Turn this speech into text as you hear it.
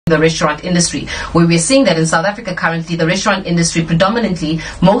the restaurant industry, where we're seeing that in South Africa currently, the restaurant industry predominantly,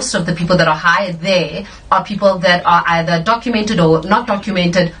 most of the people that are hired there are people that are either documented or not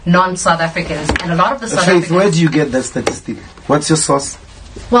documented non-South Africans. And a lot of the South Africans... Where do you get that statistic? What's your source?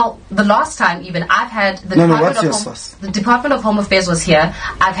 Well, the last time even I've had the the Department of Home Affairs was here.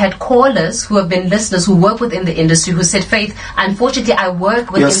 I've had callers who have been listeners who work within the industry who said, Faith, unfortunately I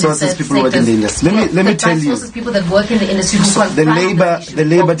work within people work in the industry. Let me tell you. People that work in the industry who the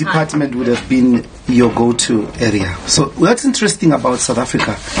labor department would have been your go-to area. So what's interesting about South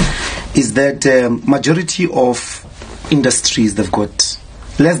Africa is that majority of industries, they've got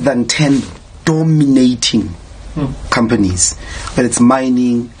less than 10 dominating companies, whether it's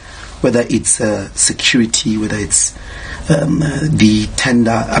mining, whether it's security, whether it's the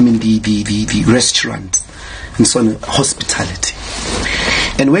restaurant, and so on, hospitality.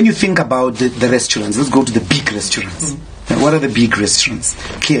 And when you think about the restaurants, let's go to the big restaurants. Now, what are the big restaurants?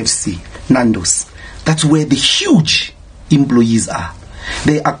 KFC, Nando's. That's where the huge employees are.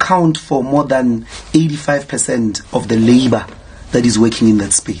 They account for more than 85% of the labor that is working in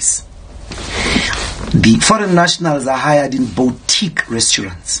that space. The foreign nationals are hired in boutique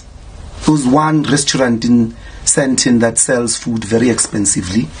restaurants. There's one restaurant in Sandton that sells food very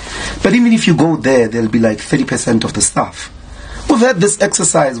expensively. But even if you go there, there'll be like 30% of the staff. We've had this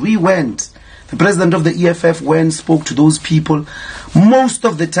exercise. We went. The president of the EFF went, spoke to those people. Most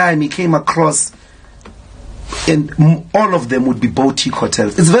of the time he came across, and all of them would be boutique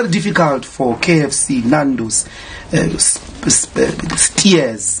hotels. It's very difficult for KFC, Nando's,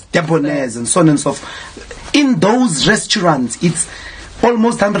 Steers, Debunks, and so on and so forth. In those restaurants, it's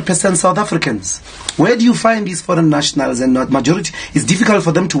almost 100% South Africans. Where do you find these foreign nationals and not majority? It's difficult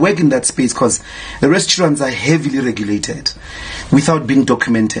for them to work in that space because the restaurants are heavily regulated without being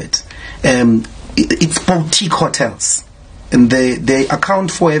documented. It's boutique hotels, and they account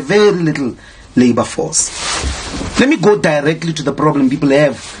for a very little labor force. Let me go directly to the problem people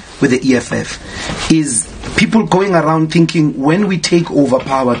have with the EFF. Is people going around thinking when we take over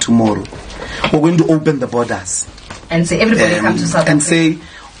power tomorrow, we're going to open the borders and say everybody come to South Africa, and say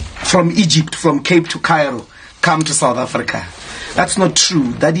from Egypt, from Cape to Cairo, come to South Africa. That's not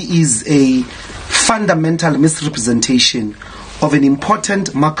true. That is a fundamental misrepresentation of an important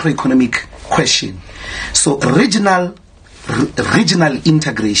macroeconomic question. So regional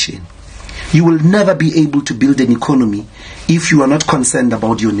integration. You will never be able to build an economy if you are not concerned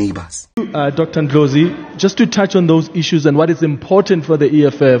about your neighbors. Dr. Ndlozi, just to touch on those issues and what is important for the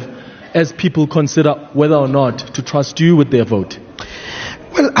EFF as people consider whether or not to trust you with their vote.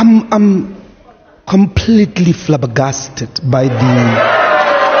 Well, I'm completely flabbergasted by the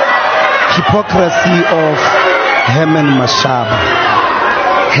hypocrisy of Herman Mashaba.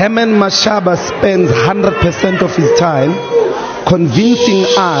 Herman Mashaba spends 100% of his time convincing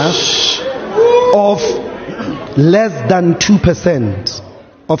us of less than 2%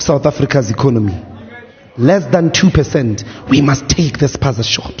 of South Africa's economy. Less than 2%. We must take the spaza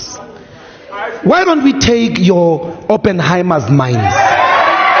shops. Why don't we take your Oppenheimer's mines?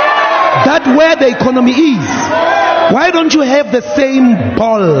 That's where the economy is. Why don't you have the same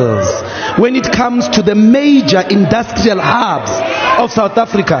balls when it comes to the major industrial hubs of South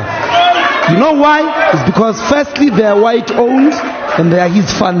Africa? You know why? It's because firstly they are white owned and they are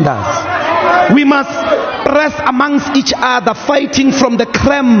his funders. We must press amongst each other, fighting from the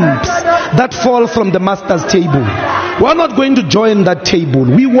cramps that fall from the master's table. We're not going to join that table.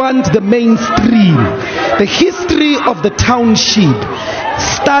 We want the mainstream. The history of the township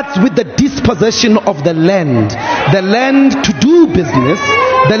starts with the dispossession of the land to do business,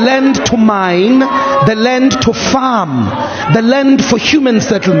 the land to mine, the land to farm, the land for human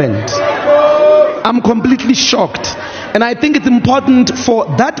settlement. I'm completely shocked. And I think it's important for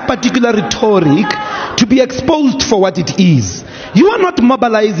that particular rhetoric to be exposed for what it is. You are not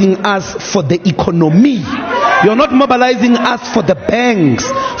mobilizing us for the economy. You are not mobilizing us for the banks,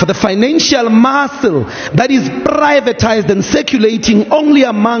 for the financial muscle that is privatized and circulating only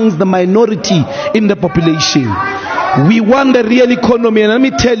amongst the minority in the population. We want the real economy, and let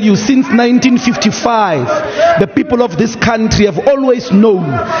me tell you, since 1955, the people of this country have always known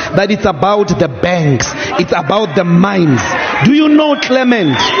that it's about the banks, it's about the mines. Do you know,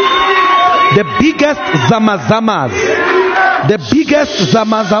 Clement, the biggest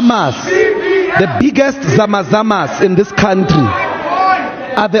zamazamas in this country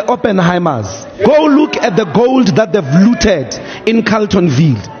are the Oppenheimers. Go look at the gold that they've looted in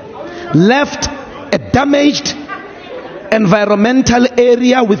Carltonville. Left a damaged environmental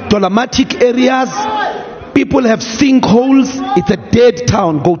area with dolomitic areas. People have sinkholes. It's a dead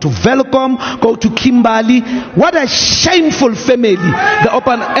town. Go to Velcom, go to Kimberley. What a shameful family.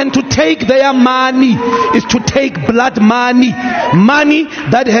 And to take their money is to take blood money. Money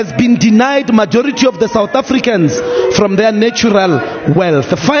that has been denied majority of the South Africans from their natural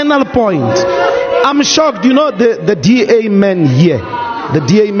wealth. The final point. I'm shocked. You know, the DA man here. The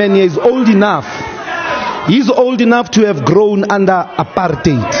DA man here is old enough. He's old enough to have grown under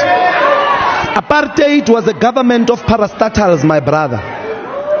apartheid. Apartheid was a government of parastatals, my brother.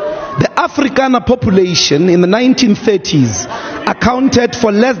 The Afrikaner population in the 1930s accounted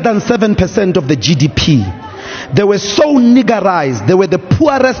for less than 7% of the GDP. They were so niggerized. They were the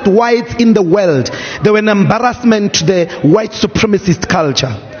poorest whites in the world. They were an embarrassment to the white supremacist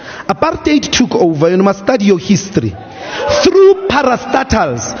culture. Apartheid took over. You must study your history. Through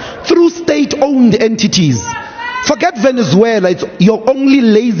parastatals, through state-owned entities. Forget Venezuela, it's your only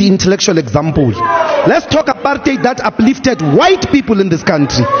lazy intellectual example. Let's talk apartheid that uplifted white people in this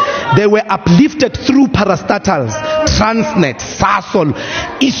country. They were uplifted through parastatals, Transnet, Sasol,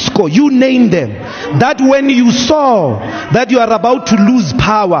 ISCO, you name them. That when you saw that you are about to lose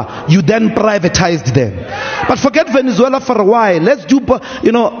power, you then privatized them. But forget Venezuela for a while. Let's do,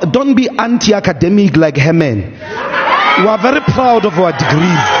 don't be anti-academic like Herman. We are very proud of our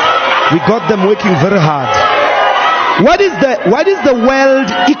degrees. We got them working very hard. What is the world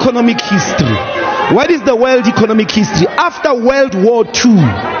economic history? What is the world economic history? After World War II,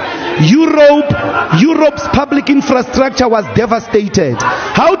 Europe's public infrastructure was devastated.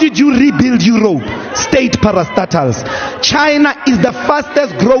 How did you rebuild Europe? State parastatals. China is the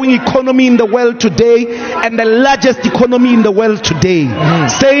fastest growing economy in the world today and the largest economy in the world today.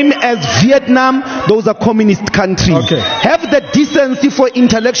 Same as Vietnam, those are communist countries. Okay. Have the decency for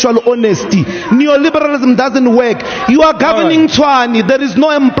intellectual honesty. Neoliberalism doesn't work. You are governing Tshwane. There is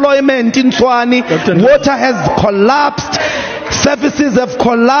no employment in Tshwane. Water has collapsed. Services have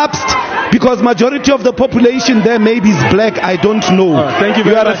collapsed because majority of the population there maybe is black. I don't know. Thank you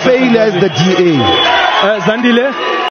very much. You are a failure as the DA. Zandile.